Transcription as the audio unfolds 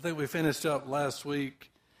I think we finished up last week,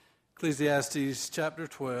 Ecclesiastes chapter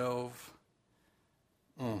 12.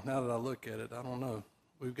 Now that I look at it, I don't know.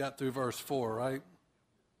 We've got through verse 4, right?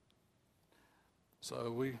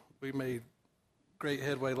 So we made great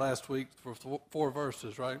headway last week for 4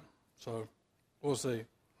 verses, right? So we'll see.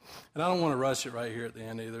 And I don't want to rush it right here at the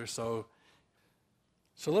end either. So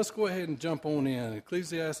let's go ahead and jump on in.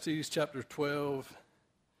 Ecclesiastes chapter 12,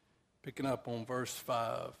 picking up on verse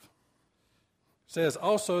 5. It says,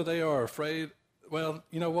 also they are afraid. Well,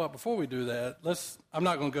 you know what? Before we do that, I'm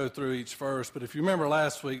not going to go through each verse, but if you remember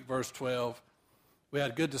last week, verse 12, we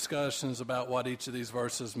had good discussions about what each of these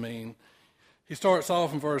verses mean. He starts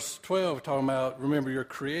off in verse 12 talking about, remember your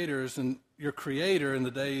creators and your creator in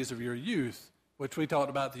the days of your youth, which we talked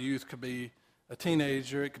about. The youth could be a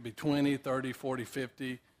teenager, it could be 20, 30, 40,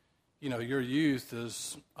 50. You know, your youth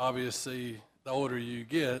is obviously, the older you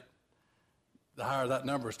get, the higher that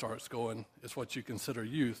number starts going. It's what you consider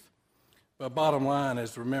youth. But bottom line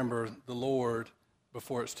is, remember the Lord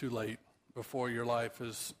before it's too late, before your life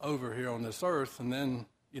is over here on this earth, and then,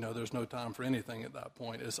 you know, there's no time for anything at that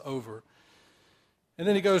point. It's over. And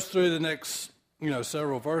then he goes through the next,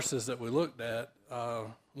 several verses that we looked at,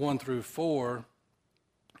 1 through 4,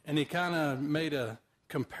 and he kind of made a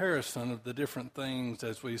comparison of the different things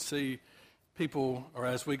as we see people, or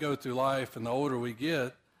as we go through life, and the older we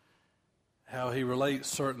get, how he relates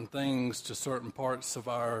certain things to certain parts of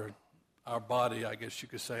our body, I guess you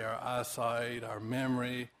could say, our eyesight, our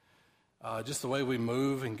memory, just the way we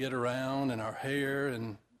move and get around, and our hair,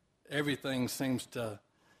 and everything seems to,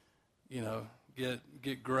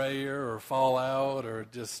 get grayer or fall out or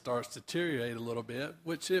just starts to deteriorate a little bit,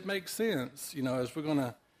 which it makes sense. As we're going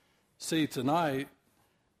to see tonight,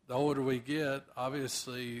 the older we get,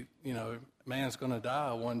 obviously, man's going to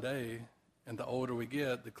die one day. And the older we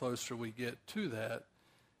get, the closer we get to that.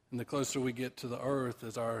 And the closer we get to the earth,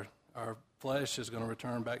 as our flesh is going to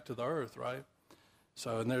return back to the earth, right?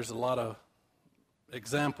 So, and there's a lot of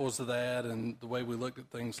examples of that and the way we looked at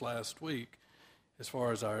things last week as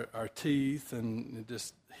far as our teeth and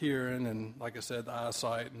just hearing and, like I said, the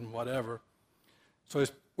eyesight and whatever. So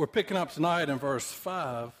we're picking up tonight in verse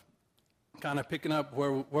 5, kind of picking up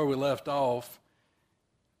where we left off,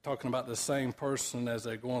 talking about the same person as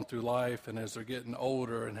they're going through life and as they're getting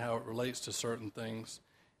older and how it relates to certain things.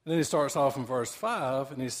 And then he starts off in verse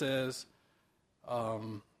 5, and he says,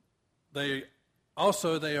 they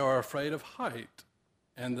are afraid of height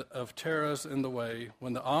and of terrors in the way.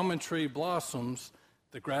 When the almond tree blossoms,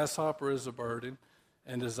 the grasshopper is a burden,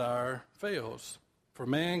 and desire fails. For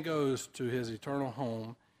man goes to his eternal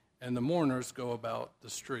home, and the mourners go about the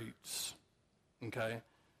streets. Okay?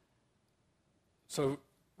 So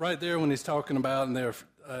right there when he's talking about, and they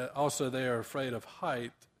are afraid of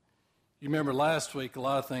height, you remember last week a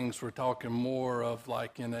lot of things were talking more of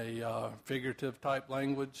like in a figurative type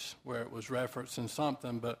language where it was referencing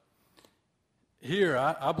something, but here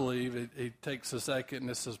I believe it takes a second, and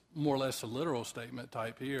this is more or less a literal statement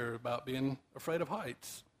type here about being afraid of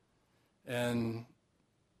heights. And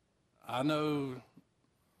I know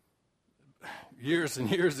years and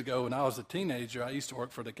years ago when I was a teenager, I used to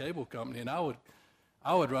work for the cable company, and I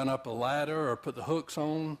would run up a ladder or put the hooks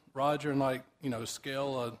on, Roger, and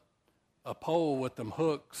scale a pole with them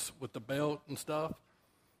hooks with the belt and stuff.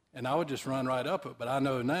 And I would just run right up it. But I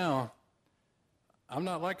know now, I'm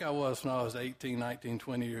not like I was when I was 18, 19,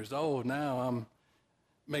 20 years old. Now I'm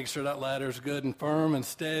make sure that ladder's good and firm and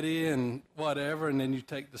steady and whatever, and then you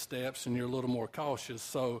take the steps and you're a little more cautious.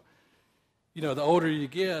 So, the older you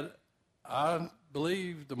get, I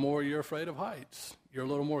believe the more you're afraid of heights. You're a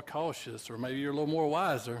little more cautious, or maybe you're a little more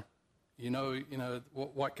wiser.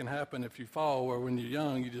 What can happen if you fall, where when you're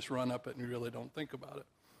young, you just run up it and you really don't think about it.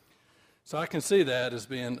 So I can see that as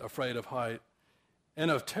being afraid of height. And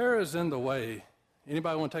of terrors in the way.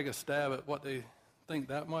 Anybody want to take a stab at what they think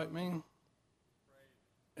that might mean? Right.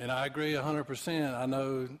 And I agree 100%. I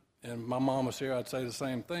know, and my mom was here, I'd say the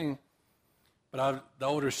same thing. But the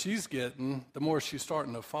older she's getting, the more she's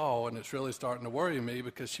starting to fall, and it's really starting to worry me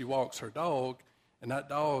because she walks her dog, and that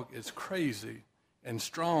dog is crazy and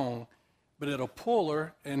strong, but it'll pull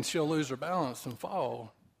her, and she'll lose her balance and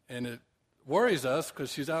fall. And it worries us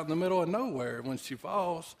because she's out in the middle of nowhere when she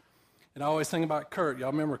falls. And I always think about Kurt.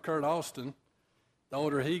 Y'all remember Kurt Austin? The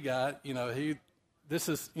older he got, you're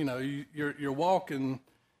walking,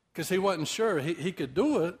 because he wasn't sure. He could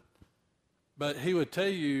do it, but he would tell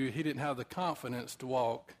you he didn't have the confidence to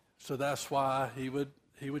walk. So that's why he would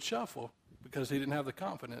shuffle, because he didn't have the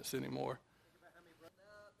confidence anymore.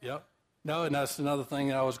 Yep. No, and that's another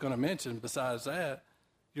thing I was going to mention. Besides that,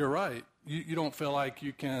 you're right. You don't feel like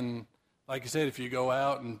you can, like you said, if you go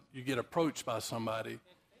out and you get approached by somebody,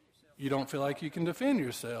 you don't feel like you can defend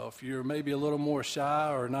yourself. You're maybe a little more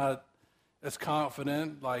shy or not as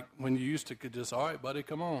confident like when you used to could just, all right, buddy,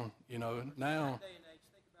 come on. Now.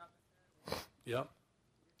 Yep.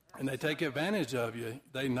 And they take advantage of you.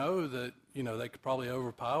 They know that, they could probably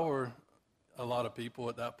overpower a lot of people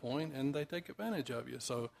at that point, and they take advantage of you.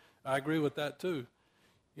 So I agree with that too.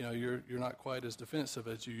 You're not quite as defensive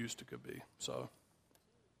as you used to could be. So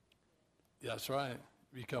yeah, that's right.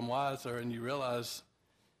 You become wiser and you realize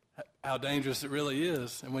how dangerous it really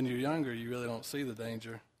is. And when you're younger, you really don't see the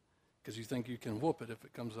danger because you think you can whoop it if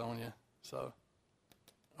it comes on you. So,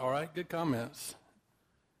 all right, good comments.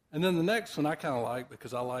 And then the next one I kind of like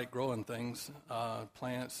because I like growing things,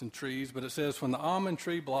 plants and trees. But it says, when the almond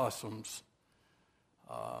tree blossoms,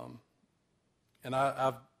 and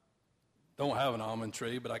I don't have an almond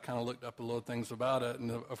tree, but I kind of looked up a little things about it.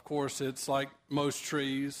 And of course, it's like most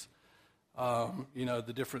trees,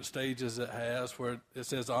 the different stages it has, where it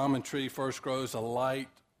says the almond tree first grows a light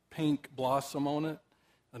pink blossom on it,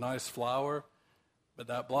 a nice flower. But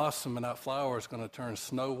that blossom and that flower is going to turn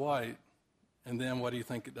snow white. And then what do you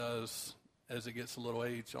think it does as it gets a little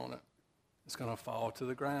age on it? It's going to fall to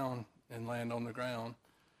the ground and land on the ground,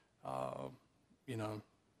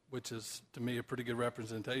 which is, to me, a pretty good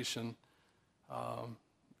representation.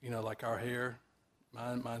 Like our hair.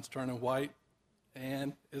 Mine's turning white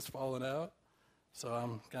and it's falling out. So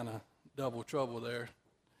I'm kind of double trouble there.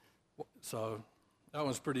 So that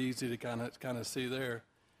one's pretty easy to kind of see there.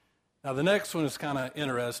 Now the next one is kind of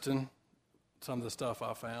interesting, some of the stuff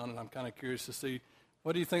I found, and I'm kind of curious to see,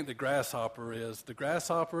 what do you think the grasshopper is? The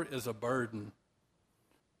grasshopper is a burden.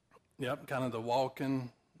 Yep, kind of the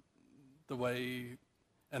walking, the way,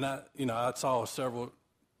 and I saw several.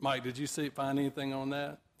 Mike, did you find anything on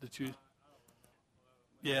that? Did you?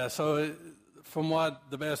 Yeah, so from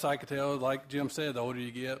the best I could tell, like Jim said, the older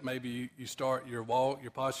you get, maybe you start your walk, your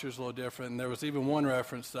posture's a little different. And there was even one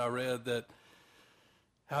reference that I read that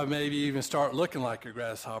how maybe you even start looking like a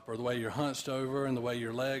grasshopper, the way you're hunched over and the way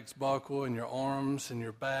your legs buckle and your arms and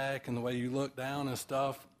your back and the way you look down and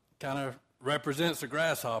stuff kind of represents a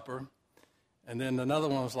grasshopper. And then another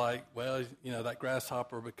one was like, well, that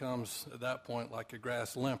grasshopper becomes at that point like a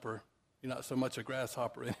grass limper. You're not so much a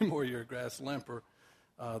grasshopper anymore, you're a grass limper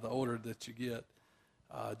the older that you get.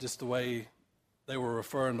 Just the way they were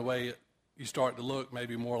referring, the way you start to look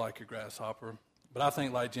maybe more like a grasshopper. But I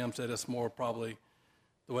think, like Jim said, it's more probably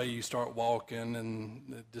the way you start walking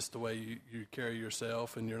and just the way you carry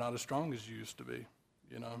yourself, and you're not as strong as you used to be,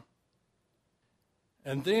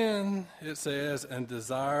 And then it says, and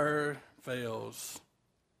desire fails,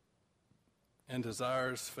 and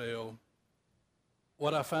desires fail.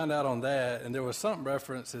 What I found out on that, and there was some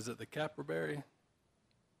reference, is it the caperberry?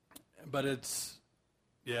 But it's,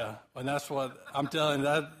 yeah, and that's what I'm telling you.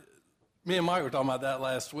 That me and Mike were talking about that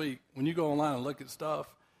last week. When you go online and look at stuff,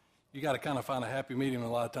 you got to kind of find a happy medium a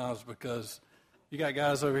lot of times, because you got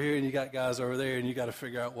guys over here and you got guys over there, and you got to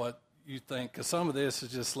figure out what you think, because some of this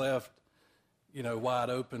is just left, wide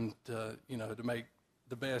open to, to make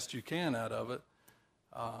the best you can out of it.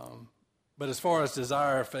 But as far as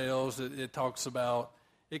desire fails, it talks about,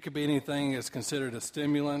 it could be anything that's considered a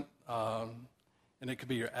stimulant, and it could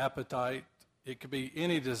be your appetite. It could be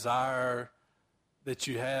any desire that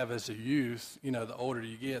you have as a youth. The older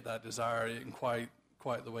you get, that desire isn't quite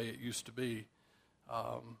the way it used to be.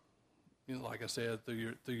 Like I said,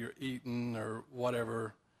 through your eating or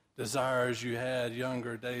whatever desires you had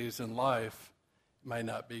younger days in life, it may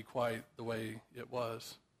not be quite the way it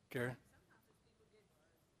was. Karen?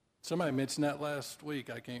 Somebody mentioned that last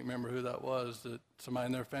week. I can't remember who that was, that somebody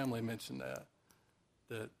in their family mentioned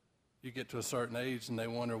that you get to a certain age and they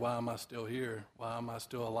wonder, why am I still here? Why am I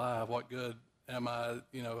still alive? What good am I?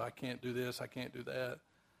 I can't do this, I can't do that.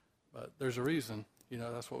 But there's a reason.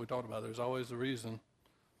 That's what we talked about. There's always a reason.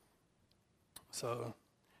 So,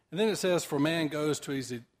 and then it says, for man goes to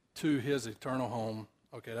his eternal home.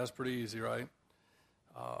 Okay, that's pretty easy, right?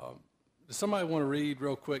 Does somebody want to read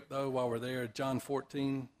real quick, though, while we're there, John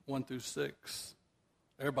 14, 1 through 6?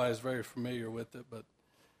 Everybody's very familiar with it, but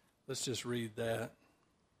let's just read that.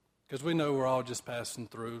 Because we know we're all just passing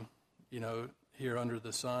through, here under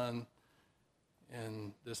the sun,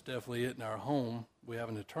 and this definitely isn't our home. We have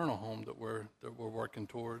an eternal home that we're working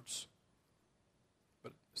towards.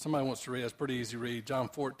 But somebody wants to read, it's pretty easy to read, John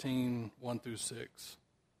 14, 1 through 6.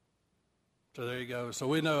 So there you go. So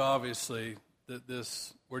we know, obviously,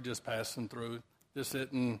 that we're just passing through. This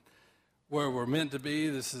isn't where we're meant to be.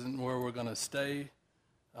 This isn't where we're going to stay.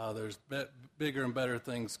 There's bigger and better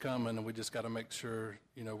things coming, and we just got to make sure,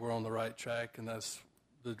 we're on the right track, and that's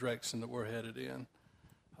the direction that we're headed in.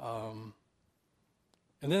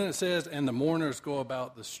 And then it says, and the mourners go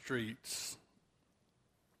about the streets.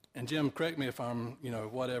 And Jim, correct me if I'm,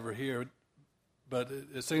 whatever here, but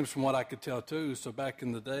it seems from what I could tell too, so back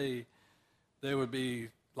in the day, there would be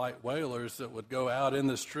like wailers that would go out in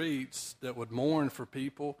the streets that would mourn for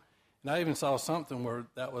people. And I even saw something where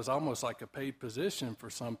that was almost like a paid position for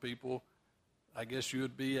some people. I guess you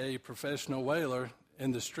would be a professional wailer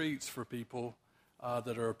in the streets for people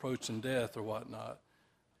that are approaching death or whatnot.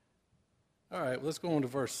 All right, let's go on to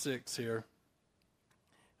verse 6 here.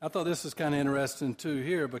 I thought this was kind of interesting too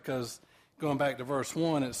here because going back to verse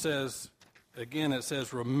 1, it says,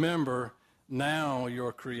 remember now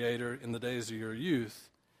your Creator in the days of your youth.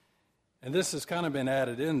 And this has kind of been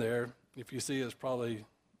added in there. If you see, it's probably,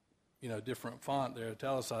 different font there,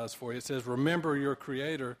 italicized for you. It says, remember your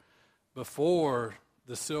Creator before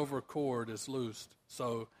the silver cord is loosed.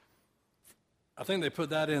 So I think they put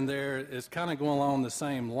that in there. It's kind of going along the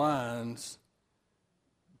same lines,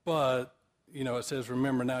 but, it says,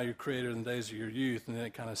 remember now your Creator in the days of your youth, and then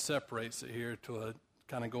it kind of separates it here to a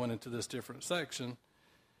kind of going into this different section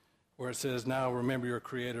where it says, now remember your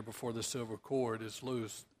Creator before the silver cord is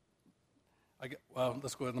loosed.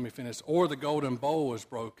 Let's go ahead, let me finish. Or the golden bowl is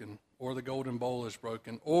broken, or the golden bowl is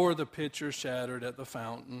broken, or the pitcher shattered at the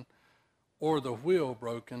fountain, or the wheel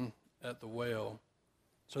broken at the well.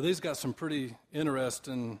 So these got some pretty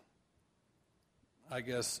interesting,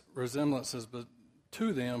 resemblances, but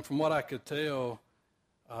to them, from what I could tell,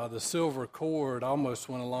 the silver cord almost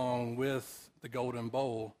went along with the golden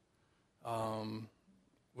bowl,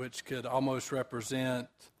 which could almost represent,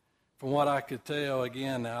 from what I could tell,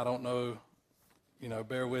 again, now I don't know,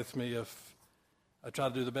 bear with me if I try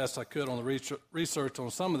to do the best I could on the research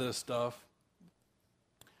on some of this stuff.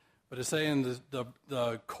 But it's saying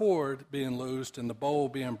the cord being loosed and the bowl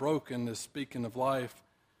being broken is speaking of life,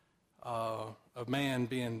 of man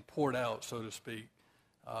being poured out, so to speak,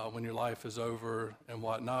 when your life is over and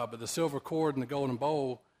whatnot. But the silver cord and the golden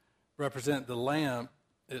bowl represent the lamp.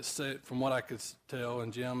 It's set, from what I could tell,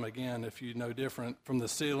 and Jim, again, if you know different, from the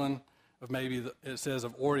ceiling of maybe, it says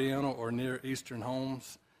of Oriental or Near Eastern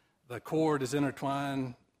homes. The cord is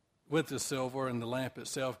intertwined with the silver, and the lamp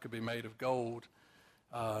itself could be made of gold.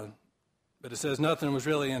 But it says nothing was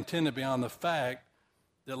really intended beyond the fact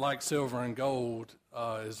that, like silver and gold,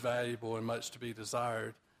 is valuable and much to be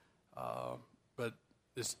desired. But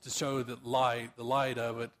it's to show that the light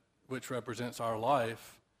of it, which represents our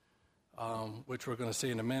life, which we're going to see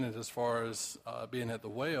in a minute as far as being at the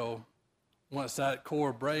well, once that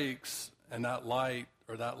cord breaks and that light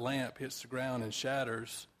or that lamp hits the ground and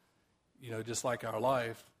shatters, just like our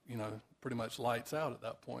life, pretty much lights out at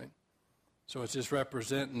that point. So it's just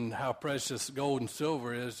representing how precious gold and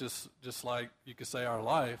silver is, just like you could say our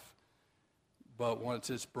life. But once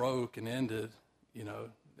it's broke and ended,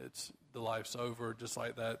 it's the life's over. Just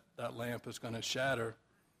like that lamp is going to shatter,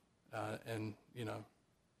 and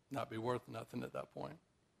not be worth nothing at that point.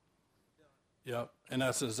 Yep, and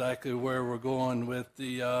that's exactly where we're going with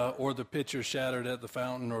the or the pitcher shattered at the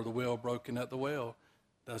fountain, or the wheel broken at the well.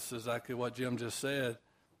 That's exactly what Jim just said.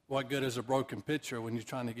 What good is a broken pitcher when you're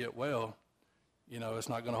trying to get well? It's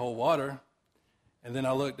not going to hold water. And then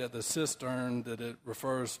I looked at the cistern that it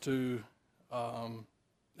refers to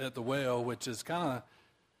at the well, which is kind of,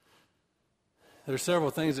 there's several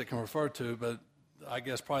things it can refer to, but I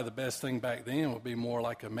guess probably the best thing back then would be more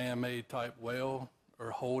like a man-made type well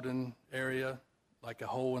or holding area, like a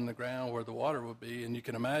hole in the ground where the water would be. And you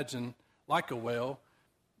can imagine, like a well,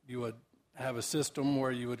 you would have a system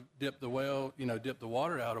where you would dip the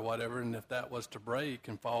water out or whatever, and if that was to break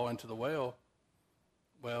and fall into the well,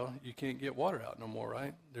 you can't get water out no more,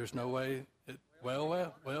 right? There's no way.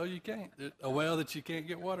 You can't. A well that you can't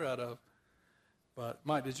get water out of. But,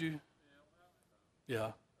 Mike, did you?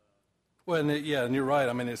 Yeah. Well, and you're right.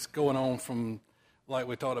 I mean, it's going on from, like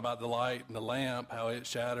we talked about the light and the lamp, how it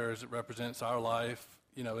shatters, it represents our life.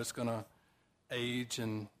 It's going to age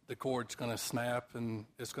and the cord's going to snap and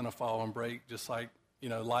it's going to fall and break, just like,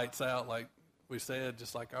 lights out, like we said,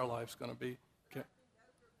 just like our life's going to be. Okay.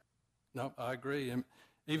 No, I agree. And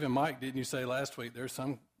even Mike, didn't you say last week, there's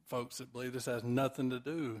some folks that believe this has nothing to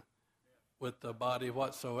do with the body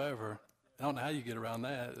whatsoever. I don't know how you get around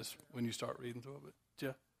that. It's when you start reading through it, but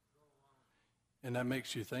Jeff. And that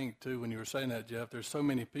makes you think, too, when you were saying that, Jeff, there's so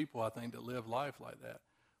many people, I think, that live life like that.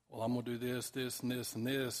 Well, I'm going to do this, this, and this, and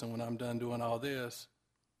this, and when I'm done doing all this,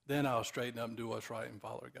 then I'll straighten up and do what's right and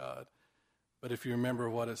follow God. But if you remember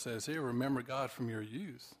what it says here, remember God from your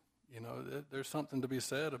youth. There's something to be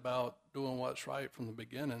said about doing what's right from the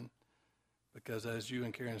beginning, because as you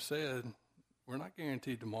and Karen said, we're not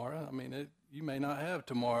guaranteed tomorrow. I mean, you may not have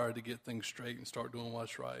tomorrow to get things straight and start doing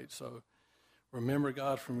what's right. So remember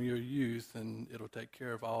God from your youth, and it'll take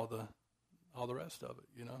care of all the rest of it,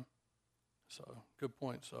 So, good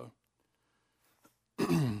point. So,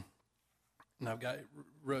 and I've got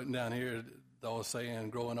written down here the old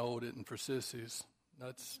saying, growing old isn't for sissies.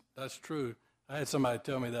 That's true. I had somebody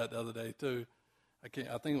tell me that the other day, too. I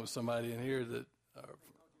think it was somebody in here that,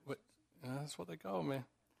 that's what they called me.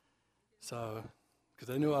 So, because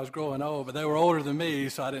they knew I was growing old, but they were older than me,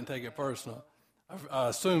 so I didn't take it personal. I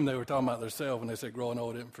assumed they were talking about themselves when they said growing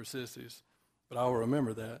old isn't for sissies, but I will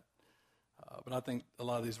remember that. But I think a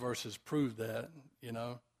lot of these verses prove that, And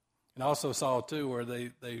I also saw, too, where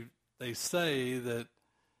they say that,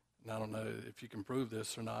 and I don't know if you can prove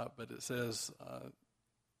this or not, but it says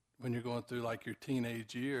when you're going through like your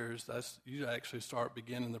teenage years, you actually start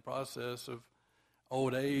beginning the process of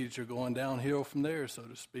old age or going downhill from there, so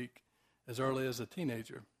to speak, as early as a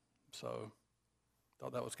teenager. So I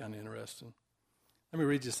thought that was kind of interesting. Let me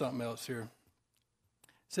read you something else here.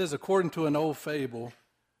 It says, according to an old fable,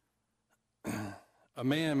 a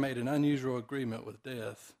man made an unusual agreement with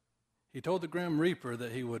death. He told the grim reaper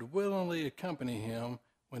that he would willingly accompany him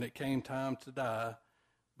when it came time to die,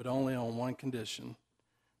 but only on one condition,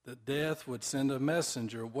 that death would send a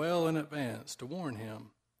messenger well in advance to warn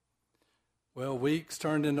him. Well, weeks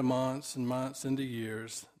turned into months and months into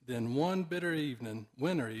years. Then one bitter evening,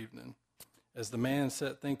 winter evening, as the man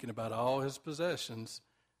sat thinking about all his possessions,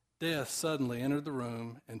 death suddenly entered the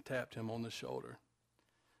room and tapped him on the shoulder.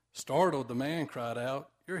 Startled, the man cried out,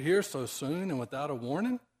 "You're here so soon and without a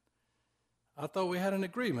warning? I thought we had an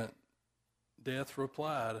agreement." Death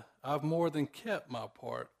replied, "I've more than kept my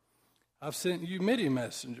part. I've sent you many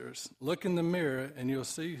messengers. Look in the mirror and you'll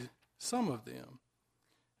see some of them."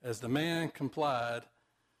 As the man complied,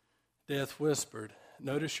 Death whispered,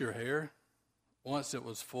 "Notice your hair? Once it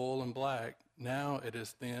was full and black. Now it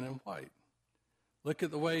is thin and white. Look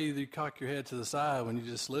at the way you cock your head to the side when you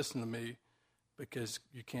just listen to me because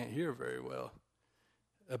you can't hear very well.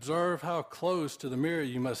 Observe how close to the mirror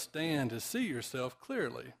you must stand to see yourself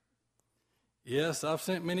clearly. Yes, I've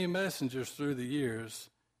sent many messengers through the years,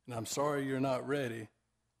 and I'm sorry you're not ready,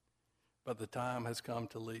 but the time has come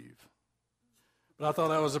to leave." But I thought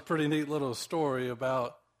that was a pretty neat little story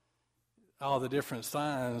about all the different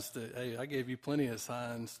signs that, hey, I gave you plenty of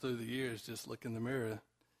signs through the years. Just look in the mirror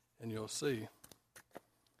and you'll see.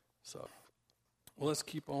 So, well, let's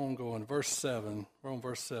keep on going. Verse 7. We're on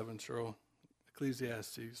verse 7, Cheryl.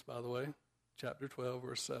 Ecclesiastes, by the way, chapter 12,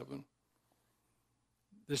 verse 7.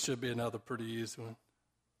 This should be another pretty easy one.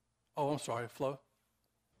 Oh, I'm sorry, Flo?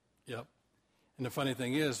 Yep. And the funny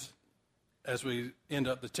thing is, as we end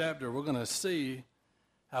up the chapter, we're going to see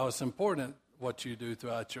how it's important what you do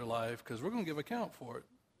throughout your life, because we're going to give account for it,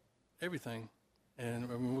 everything. And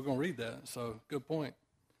we're going to read that. So, good point.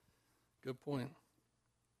 Good point.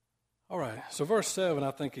 All right. So, verse 7,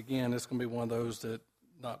 I think, again, it's going to be one of those that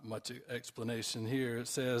not much explanation here. It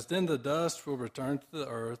says, "Then the dust will return to the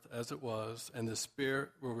earth as it was, and the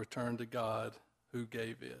spirit will return to God who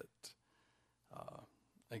gave it."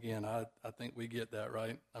 Again, I think we get that,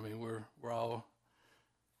 right? I mean, we're all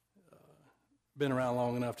been around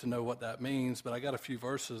long enough to know what that means, but I got a few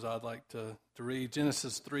verses I'd like to read.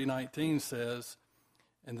 Genesis 3:19 says,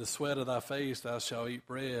 "In the sweat of thy face thou shalt eat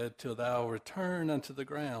bread till thou return unto the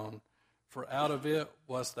ground, for out of it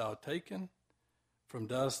wast thou taken. From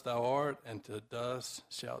dust thou art, and to dust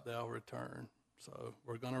shalt thou return." So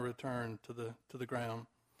we're going to return to the ground.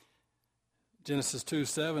 Genesis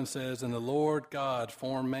 2:7 says, "And the Lord God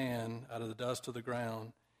formed man out of the dust of the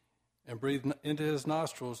ground, and breathed into his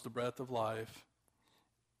nostrils the breath of life,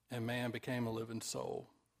 and man became a living soul."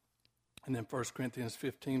 And then 1 Corinthians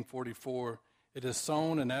 15:44, "It is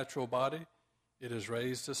sown a natural body, it is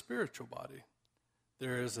raised a spiritual body."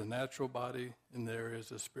 There is a natural body, and there is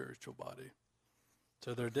a spiritual body.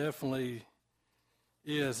 So there definitely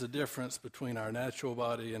is a difference between our natural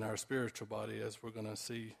body and our spiritual body, as we're going to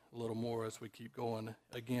see a little more as we keep going.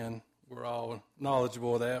 Again, we're all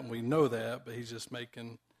knowledgeable of that, and we know that, but he's just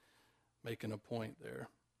making a point there.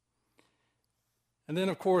 And then,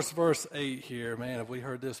 of course, verse 8 here, man, have we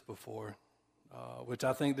heard this before? Which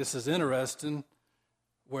I think this is interesting,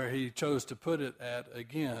 where he chose to put it at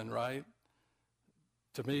again, right?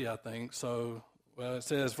 To me, I think. So, well, it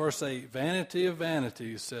says, verse 8, "Vanity of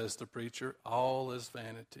vanities, says the preacher, all is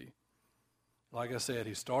vanity." Like I said,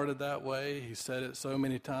 he started that way. He said it so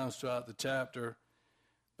many times throughout the chapter.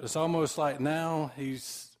 But it's almost like now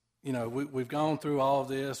he's, we've gone through all of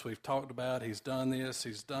this. We've talked about he's done this,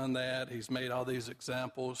 he's done that. He's made all these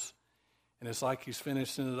examples. And it's like he's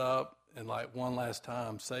finishing it up and like one last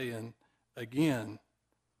time saying, again,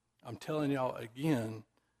 I'm telling y'all again,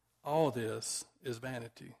 all this is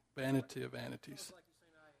vanity. Vanity of vanities.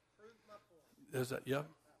 Is that, yep.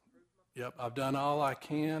 Yep, I've done all I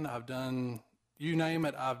can. I've done, you name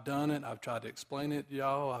it, I've done it. I've tried to explain it to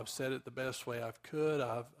y'all. I've said it the best way I could.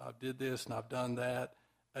 I've did this and I've done that.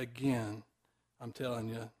 Again, I'm telling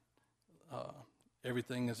you,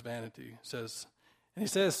 everything is vanity. Says, and he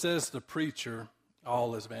says the preacher,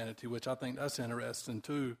 all is vanity, which I think that's interesting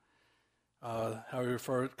too. How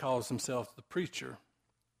he calls himself the preacher,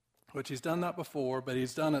 which he's done that before, but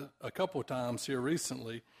he's done it a couple of times here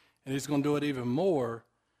recently, and he's going to do it even more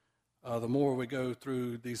the more we go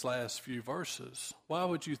through these last few verses. Why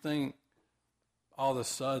would you think all of a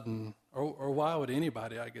sudden, or why would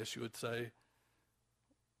anybody, I guess you would say,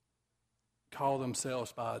 call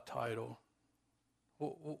themselves by a title?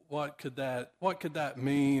 What could that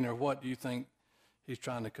mean, or what do you think he's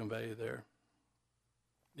trying to convey there?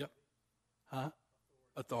 Yep. Huh?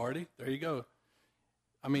 Authority. There you go.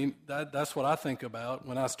 I mean, that's what I think about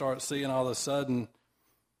when I start seeing all of a sudden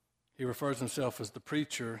he refers himself as the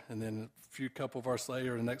preacher, and then a couple verses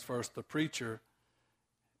later, the next verse, the preacher.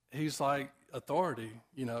 He's like authority.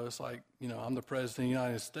 It's like, I'm the president of the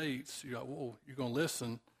United States. You're like, whoa, you're going to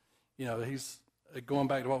listen. He's going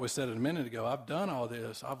back to what we said a minute ago. I've done all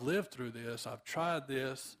this. I've lived through this. I've tried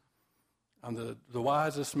this. I'm the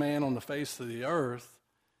wisest man on the face of the earth.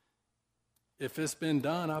 If it's been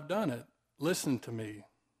done, I've done it. Listen to me,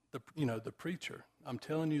 the preacher. I'm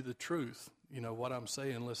telling you the truth. What I'm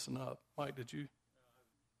saying, listen up. Mike, did you?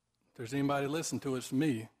 If there's anybody listen to, it's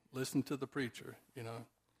me. Listen to the preacher,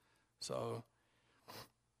 So,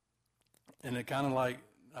 and it kind of like,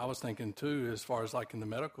 I was thinking too, as far as like in the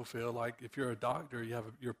medical field, like if you're a doctor, you have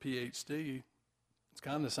your PhD, it's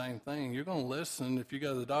kind of the same thing. You're going to listen if you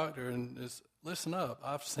go to the doctor and just listen up.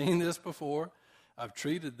 I've seen this before. I've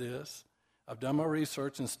treated this. I've done my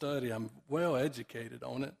research and study. I'm well educated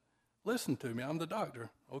on it. Listen to me. I'm the doctor.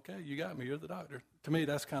 Okay, you got me. You're the doctor. To me,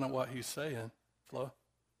 that's kind of what he's saying, Flo.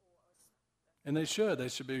 And they should. They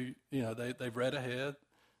should be, they've read ahead.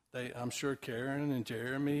 I'm sure Karen and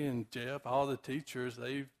Jeremy and Jeff, all the teachers,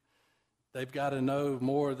 they've got to know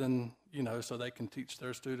more than, so they can teach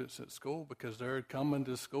their students at school, because they're coming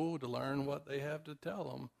to school to learn what they have to tell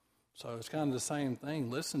them. So it's kind of the same thing.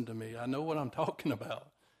 Listen to me. I know what I'm talking about.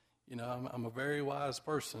 I'm a very wise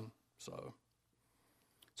person. So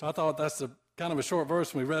I thought that's kind of a short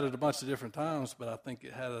verse, and we read it a bunch of different times, but I think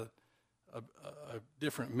it had a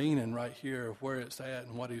different meaning right here of where it's at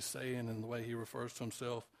and what he's saying and the way he refers to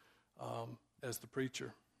himself as the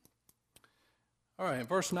preacher. All right, in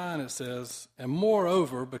verse 9 it says, and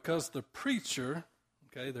moreover, because the preacher,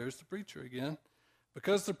 okay, there's the preacher again,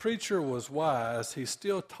 because the preacher was wise, he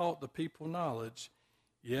still taught the people knowledge.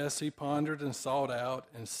 Yes, he pondered and sought out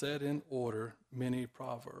and set in order many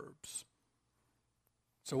proverbs.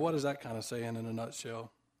 So what is that kind of saying in a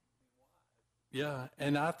nutshell? Yeah,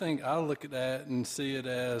 and I think I look at that and see it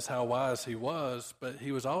as how wise he was, but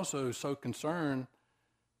he was also so concerned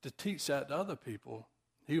to teach that to other people.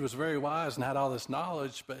 He was very wise and had all this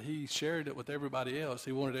knowledge, but he shared it with everybody else.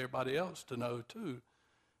 He wanted everybody else to know too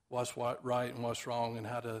what's right and what's wrong, and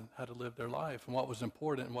how to live their life, and what was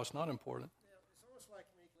important and what's not important. Yeah, it's almost like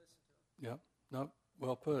you need to listen to him. Yeah, no,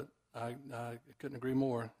 well put. I couldn't agree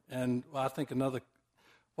more. And I think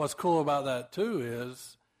what's cool about that too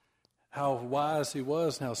is how wise he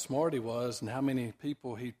was and how smart he was and how many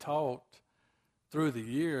people he taught through the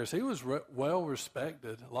years. He was well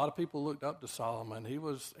respected. A lot of people looked up to Solomon.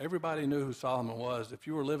 Everybody knew who Solomon was. If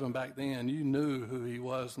you were living back then, you knew who he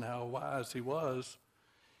was and how wise he was.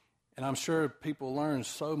 And I'm sure people learned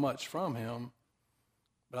so much from him.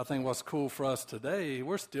 But I think what's cool for us today,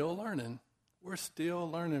 we're still learning. We're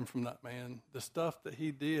still learning from that man. The stuff that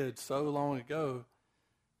he did so long ago,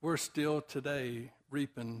 we're still today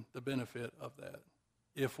reaping the benefit of that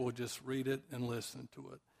if we'll just read it and listen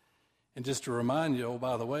to it. And just to remind you,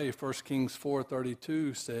 by the way, 1 Kings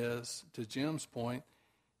 4:32 says, to Jim's point,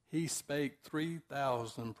 he spake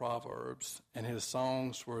 3,000 proverbs, and his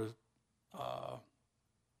songs were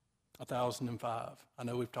 1,005. I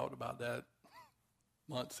know we've talked about that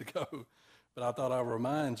months ago, but I thought I'd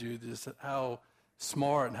remind you just how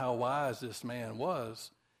smart and how wise this man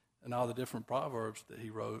was, and all the different proverbs that he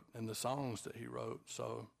wrote and the songs that he wrote.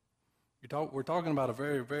 So we're talking about a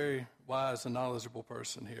very, very wise and knowledgeable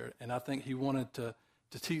person here. And I think he wanted to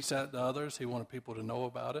teach that to others. He wanted people to know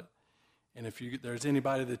about it. And if there's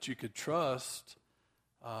anybody that you could trust,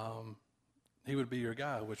 he would be your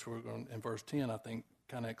guy, which we're going in verse 10, I think,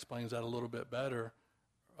 kind of explains that a little bit better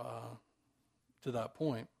to that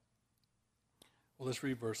point. Well, let's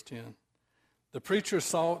read verse 10. The preacher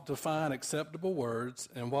sought to find acceptable words,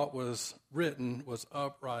 and what was written was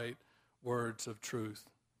upright words of truth.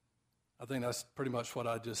 I think that's pretty much what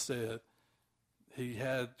I just said. He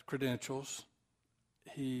had credentials.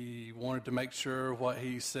 He wanted to make sure what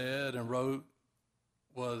he said and wrote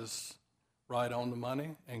was right on the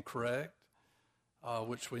money and correct,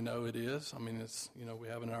 which we know it is. I mean, it's, we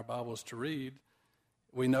have in our Bibles to read.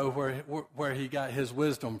 We know where he got his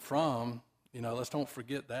wisdom from. Let's don't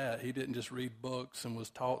forget that. He didn't just read books and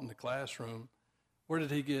was taught in the classroom. Where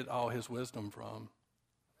did he get all his wisdom from?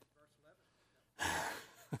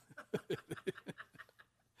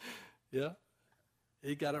 Yeah,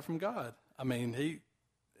 he got it from God. I mean,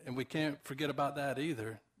 and we can't forget about that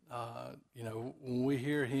either. When we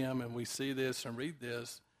hear him and we see this and read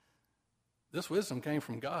this wisdom came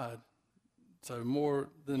from God. So more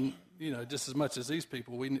than, just as much as these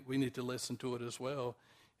people, we need to listen to it as well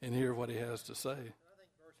and hear what he has to say.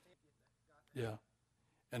 Yeah.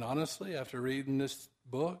 And honestly, after reading this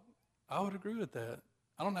book, I would agree with that.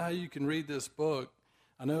 I don't know how you can read this book.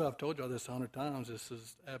 I know I've told y'all this 100 times. This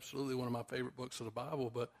is absolutely one of my favorite books of the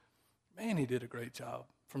Bible, but man, he did a great job.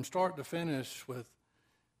 From start to finish with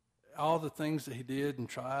all the things that he did and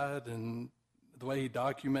tried and the way he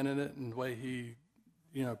documented it and the way he,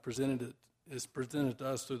 presented it is presented to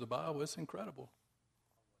us through the Bible. It's incredible.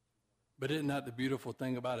 But isn't that the beautiful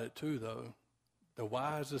thing about it too, though? The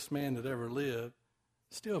wisest man that ever lived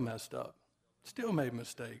still messed up, still made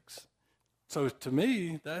mistakes. So to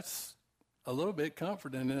me, that's a little bit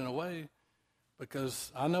comforting in a way,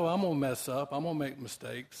 because I know I'm going to mess up, I'm going to make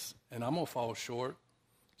mistakes, and I'm going to fall short.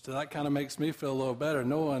 So that kind of makes me feel a little better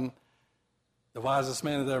knowing the wisest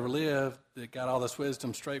man that ever lived, that got all this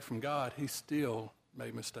wisdom straight from God, he still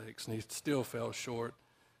made mistakes, and he still fell short.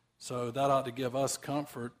 So that ought to give us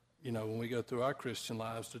comfort, when we go through our Christian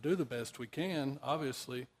lives, to do the best we can,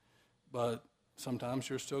 obviously, but sometimes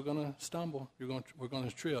you're still going to stumble. We're going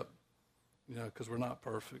to trip, because we're not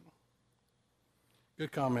perfect.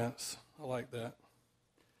 Good comments. I like that.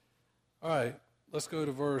 All right, let's go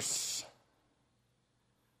to verse,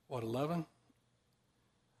 11?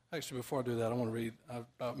 Actually, before I do that, I want to read, I've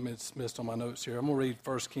about missed on my notes here. I'm going to read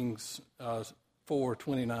 1 Kings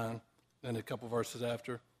 4:29, and a couple verses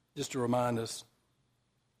after, just to remind us,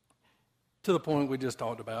 to the point we just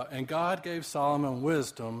talked about. And God gave Solomon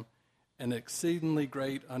wisdom and exceedingly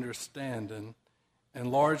great understanding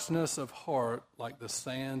and largeness of heart like the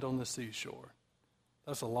sand on the seashore.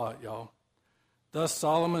 That's a lot, y'all. Thus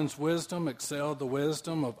Solomon's wisdom excelled the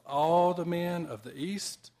wisdom of all the men of the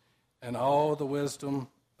east and all the wisdom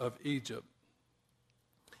of Egypt.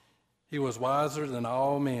 He was wiser than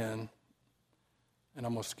all men. And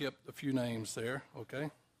I'm going to skip a few names there, okay?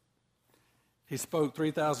 He spoke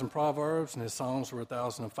 3,000 proverbs, and his songs were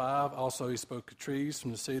 1,005. Also, he spoke of trees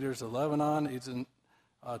from the cedars of Lebanon, even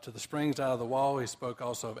to the springs out of the wall. He spoke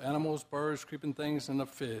also of animals, birds, creeping things, and of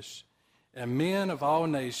fish. And men of all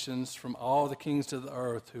nations from all the kings of the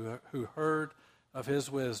earth who heard of his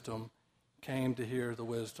wisdom came to hear the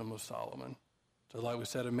wisdom of Solomon. So like we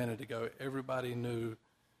said a minute ago, everybody knew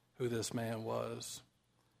who this man was.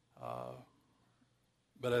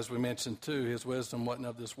 But as we mentioned too, his wisdom wasn't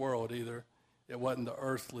of this world either. It wasn't the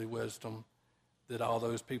earthly wisdom that all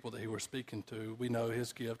those people that he was speaking to. We know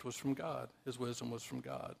his gift was from God. His wisdom was from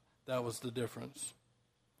God. That was the difference.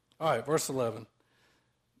 All right, verse 11.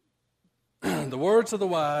 The words of the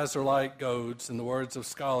wise are like goads, and the words of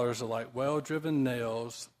scholars are like well-driven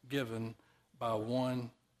nails given by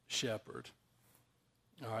one shepherd.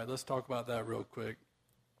 All right, let's talk about that real quick.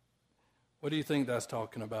 What do you think that's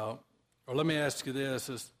talking about? Or let me ask you this,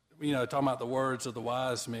 is, talking about the words of the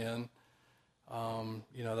wise men,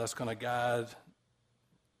 that's going to guide,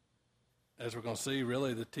 as we're going to see,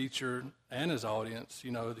 really the teacher and his audience,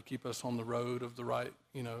 to keep us on the road of the right,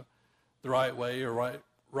 the right way or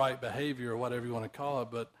right behavior or whatever you want to call it.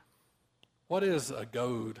 But what is a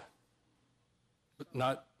goad?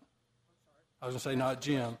 Not, I was going to say not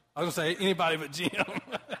Jim. I was going to say anybody but Jim.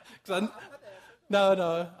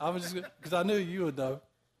 No, I was just, because I knew you would know.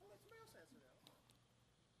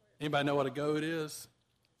 Anybody know what a goad is?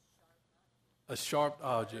 A sharp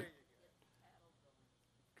object.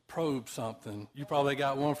 Probe something. You probably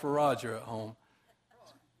got one for Roger at home.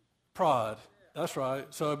 Prod. That's right.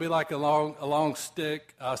 So it'd be like a long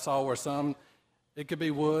stick. I saw where some, it could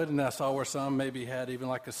be wood, and I saw where some maybe had even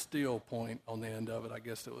like a steel point on the end of it. I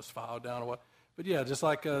guess it was filed down or what. But yeah, just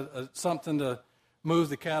like a something to move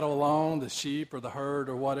the cattle along, the sheep or the herd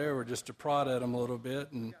or whatever, just to prod at them a little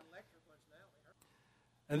bit. And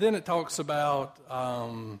then it talks about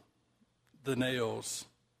the nails,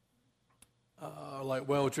 like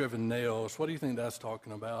well-driven nails. What do you think that's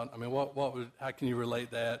talking about? I mean, how can you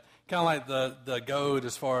relate that? Kind of like the goad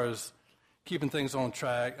as far as keeping things on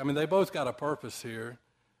track. I mean, they both got a purpose here.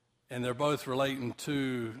 and they're both relating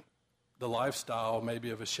to the lifestyle maybe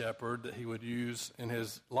of a shepherd that he would use in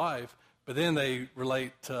his life, but then they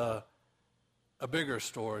relate to a bigger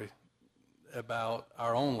story about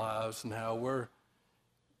our own lives and how we're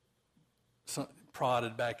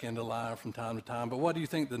prodded back into line from time to time. But what do you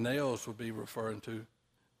think the nails would be referring to?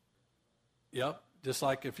 Yep, just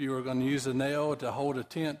like if you were going to use a nail to hold a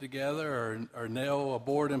tent together or nail a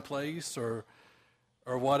board in place or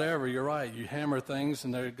whatever, you're right. You hammer things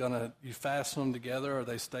and you fasten them together or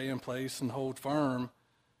they stay in place and hold firm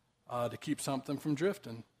to keep something from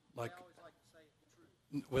drifting. Like, I always like to say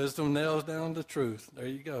the truth. wisdom nails down the truth. There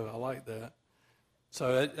you go. I like that.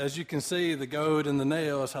 So as you can see, the goad and the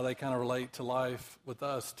nail is how they kind of relate to life with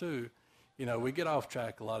us too. You know, we get off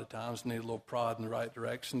track a lot of times, need a little prod in the right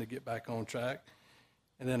direction to get back on track.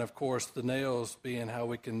 And then, of course, the nails being how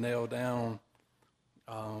we can nail down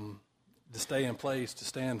to stay in place, to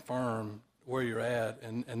stand firm where you're at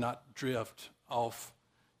and not drift off,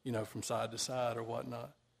 you know, from side to side or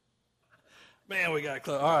whatnot. Man, we got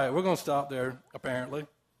close. All right, we're going to stop there, apparently.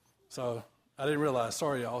 So I didn't realize.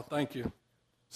 Sorry, y'all. Thank you.